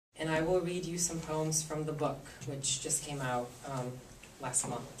I will read you some poems from the book, which just came out last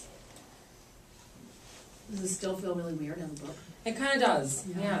month. Does it still feel really weird in the book? It kind of does,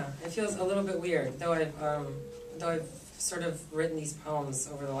 yeah. It feels a little bit weird, though I've sort of written these poems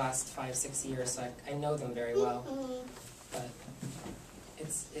over the last 5-6 years, so I know them very well. But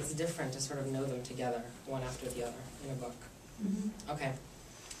it's different to sort of know them together, one after the other, in a book. Mm-hmm. Okay.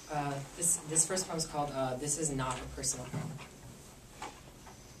 This first poem is called "This Is Not a Personal Poem."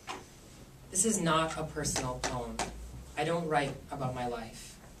 This is not a personal poem. I don't write about my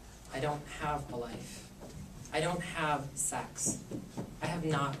life. I don't have a life. I don't have sex. I have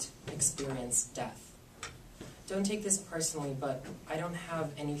not experienced death. Don't take this personally, but I don't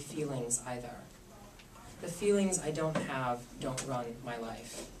have any feelings either. The feelings I don't have don't run my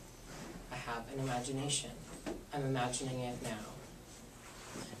life. I have an imagination. I'm imagining it now.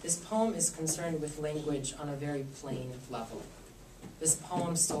 This poem is concerned with language on a very plain level. This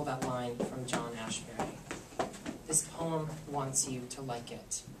poem stole that line from John Ashbery. This poem wants you to like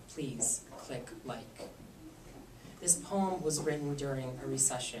it. Please click like. This poem was written during a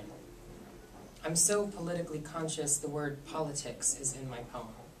recession. I'm so politically conscious the word politics is in my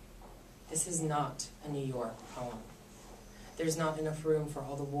poem. This is not a New York poem. There's not enough room for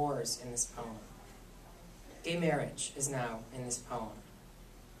all the wars in this poem. Gay marriage is now in this poem.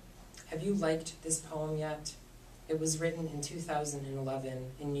 Have you liked this poem yet? It was written in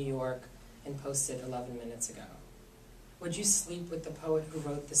 2011 in New York and posted 11 minutes ago. Would you sleep with the poet who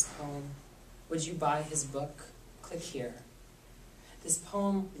wrote this poem? Would you buy his book? Click here. This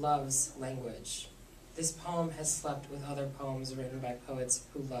poem loves language. This poem has slept with other poems written by poets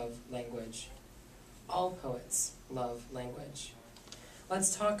who love language. All poets love language.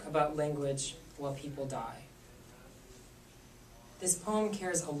 Let's talk about language while people die. This poem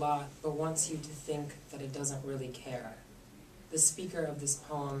cares a lot, but wants you to think that it doesn't really care. The speaker of this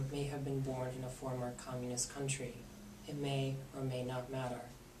poem may have been born in a former communist country. It may or may not matter.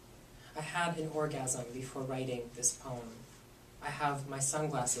 I had an orgasm before writing this poem. I have my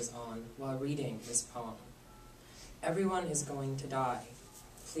sunglasses on while reading this poem. Everyone is going to die.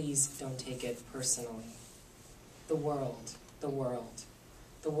 Please don't take it personally. The world, the world.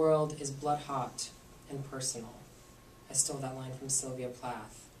 The world is blood hot and personal. I stole that line from Sylvia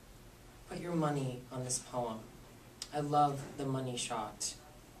Plath. Put your money on this poem. I love the money shot.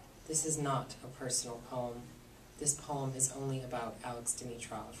 This is not a personal poem. This poem is only about Alex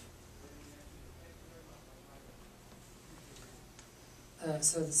Dimitrov.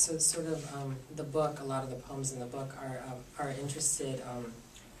 So sort of the book, a lot of the poems in the book are interested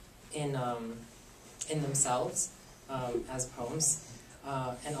in themselves as poems,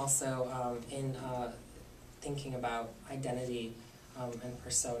 and also in thinking about identity and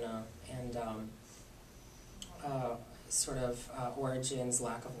persona and sort of origins,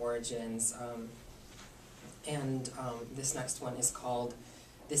 lack of origins, and this next one is called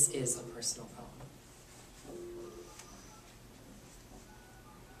 "This Is a Personal Poem."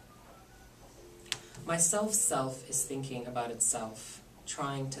 My self is thinking about itself,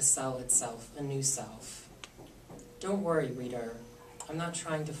 trying to sell itself a new self. Don't worry, reader. I'm not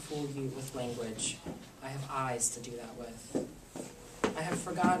trying to fool you with language. I have eyes to do that with. I have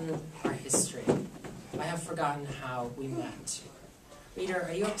forgotten our history. I have forgotten how we met. Reader,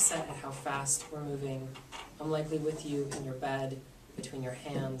 are you upset at how fast we're moving? I'm likely with you in your bed, between your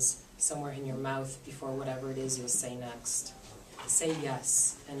hands, somewhere in your mouth before whatever it is you'll say next. Say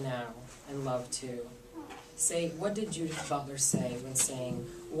yes, and now, and love too. Say, what did Judith Butler say when saying,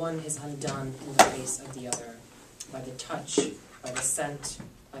 one is undone in the face of the other, by the touch, by the scent,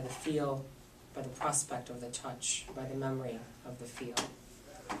 by the feel, by the prospect of the touch, by the memory of the feel.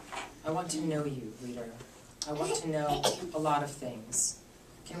 I want to know you, reader. I want to know a lot of things.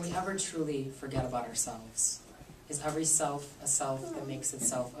 Can we ever truly forget about ourselves? Is every self a self that makes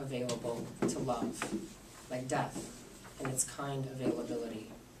itself available to love, like death and its kind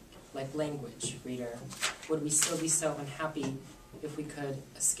availability? Like language, reader, would we still be so unhappy if we could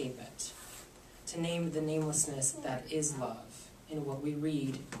escape it? To name the namelessness that is love, in what we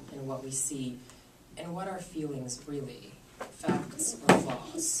read, in what we see, and what are feelings really, facts or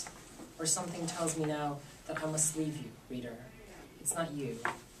flaws? Or something tells me now that I must leave you, reader. It's not you,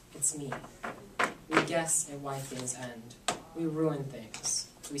 it's me. We guess at why things end. We ruin things.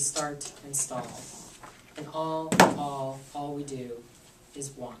 We start and stall. And all we do is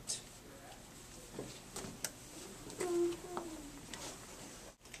want.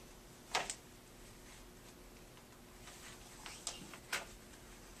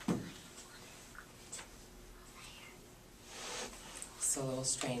 It's a little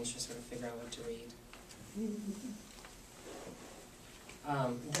strange to sort of figure out what to read.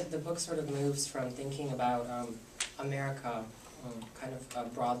 The book sort of moves from thinking about America kind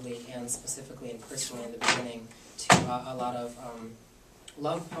of broadly and specifically and personally in the beginning to a lot of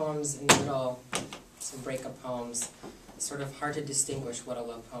love poems in the middle, some breakup poems. It's sort of hard to distinguish what a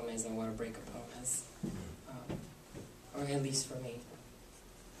love poem is and what a breakup poem is, or at least for me.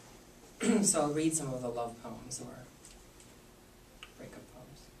 So I'll read some of the love poems or breakup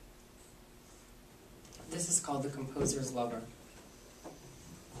poems. This is called The Composer's Lover.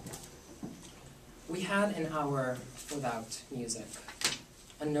 We had an hour without music,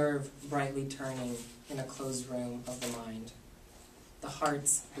 a nerve brightly turning in a closed room of the mind, the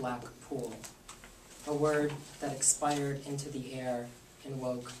heart's black pool, a word that expired into the air and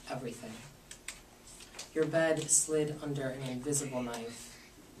woke everything. Your bed slid under an invisible knife.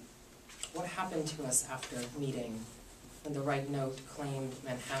 What happened to us after meeting, when the right note claimed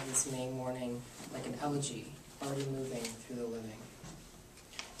Manhattan's May morning like an elegy already moving through the living?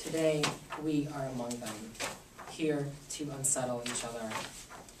 Today, we are among them, here to unsettle each other,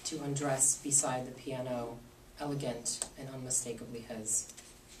 to undress beside the piano, elegant and unmistakably his.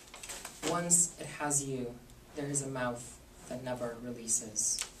 Once it has you, there is a mouth that never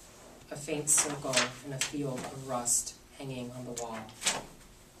releases, a faint circle in a field of rust hanging on the wall.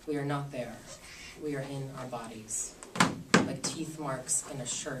 We are not there. We are in our bodies, like teeth marks in a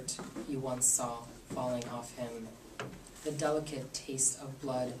shirt you once saw falling off him, the delicate taste of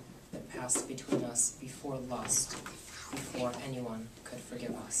blood that passed between us before lust, before anyone could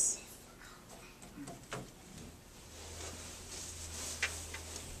forgive us.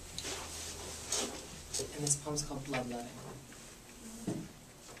 And this poem's called Bloodletting.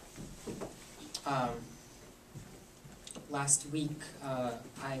 Last week,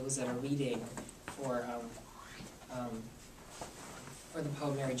 I was at a reading for the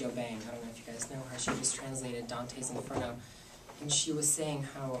poet Mary Jo Bang. I don't know if you guys know her. She just translated Dante's Inferno. And she was saying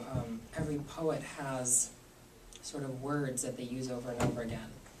how every poet has sort of words that they use over and over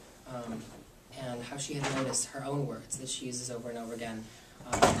again. And how she had noticed her own words that she uses over and over again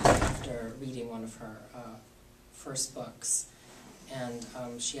after reading one of her first books. And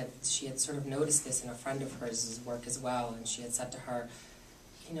she had sort of noticed this in a friend of hers' work as well, and she had said to her,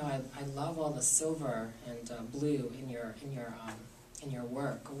 you know, I love all the silver and blue in your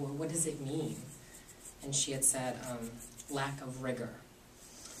work. What does it mean? And she had said, lack of rigor.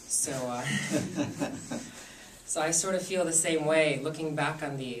 So, so I sort of feel the same way looking back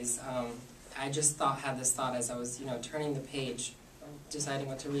on these. I just had this thought as I was, turning the page, deciding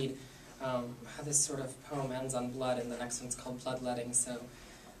what to read. How this sort of poem ends on blood, and the next one's called Bloodletting, so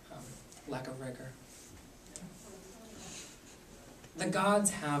lack of rigor. The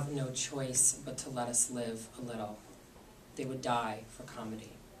gods have no choice but to let us live a little. They would die for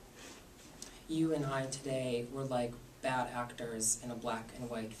comedy. You and I today were like bad actors in a black and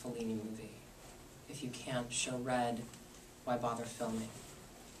white Fellini movie. If you can't show red, why bother filming?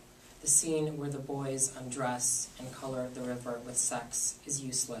 The scene where the boys undress and color the river with sex is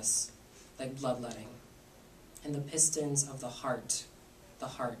useless, like bloodletting, and the pistons of the heart,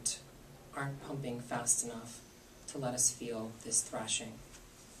 aren't pumping fast enough to let us feel this thrashing.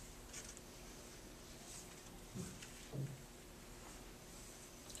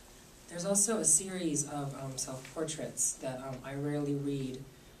 There's also a series of self-portraits that I rarely read.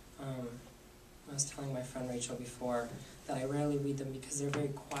 I was telling my friend Rachel before that I rarely read them because they're very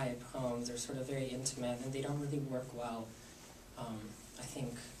quiet poems, they're sort of very intimate, and they don't really work well, I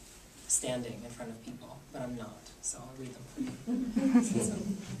think, standing in front of people, but I'm not, so I'll read them for you,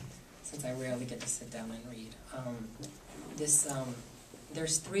 since I rarely get to sit down and read.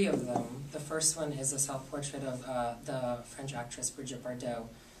 There's 3 of them. The first one is a self-portrait of the French actress Brigitte Bardot.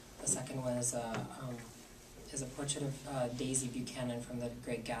 The second one is a portrait of Daisy Buchanan from The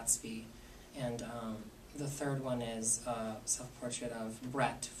Great Gatsby, and the third one is a self-portrait of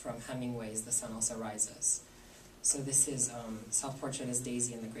Brett from Hemingway's The Sun Also Rises. So this is self-portrait as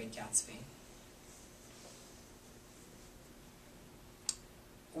Daisy in The Great Gatsby.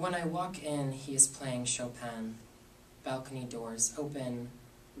 When I walk in, he is playing Chopin. Balcony doors open,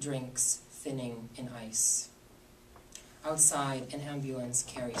 drinks thinning in ice. Outside, an ambulance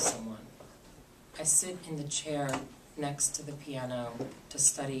carries someone. I sit in the chair next to the piano to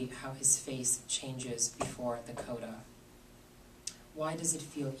study how his face changes before the coda. Why does it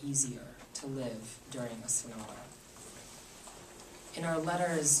feel easier to live during a sonata? In our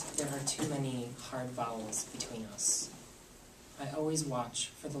letters, there are too many hard vowels between us. I always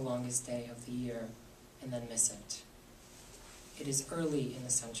watch for the longest day of the year and then miss it. It is early in the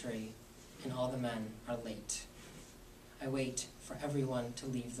century, and all the men are late. I wait for everyone to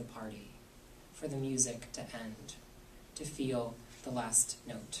leave the party, for the music to end, to feel the last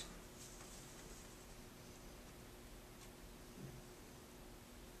note.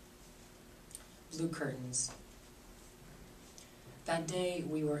 Blue curtains. That day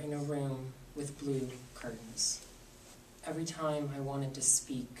we were in a room with blue curtains. Every time I wanted to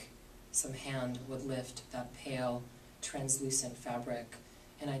speak, some hand would lift that pale, translucent fabric,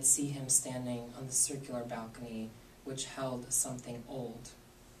 and I'd see him standing on the circular balcony which held something old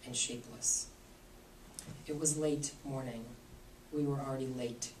and shapeless. It was late morning. We were already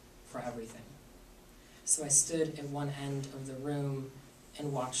late for everything. So I stood at one end of the room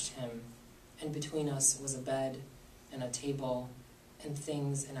and watched him, and between us was a bed and a table and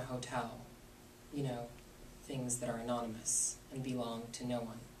things in a hotel. You know, things that are anonymous and belong to no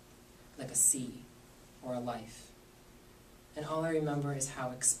one, like a sea or a life. And all I remember is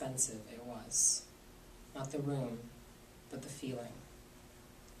how expensive it was. Not the room, but the feeling.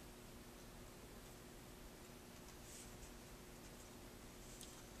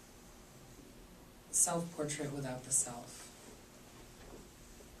 Self-portrait without the self.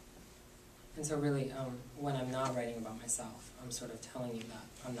 And so really, when I'm not writing about myself, I'm sort of telling you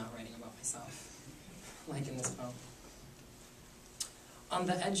that I'm not writing about myself, like in this poem. On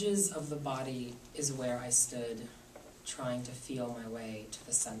the edges of the body is where I stood, trying to feel my way to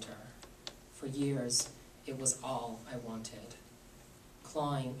the center. For years, it was all I wanted.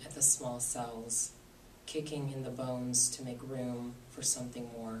 Clawing at the small cells, kicking in the bones to make room for something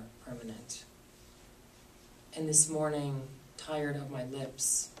more permanent. And this morning, tired of my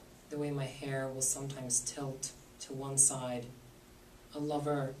lips, the way my hair will sometimes tilt to one side, a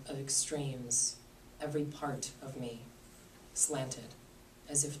lover of extremes, every part of me, slanted,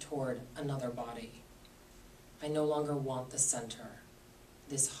 as if toward another body. I no longer want the center,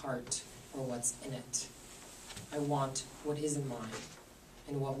 this heart, or what's in it. I want what isn't mine,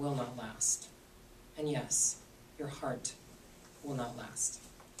 and what will not last. And yes, your heart will not last.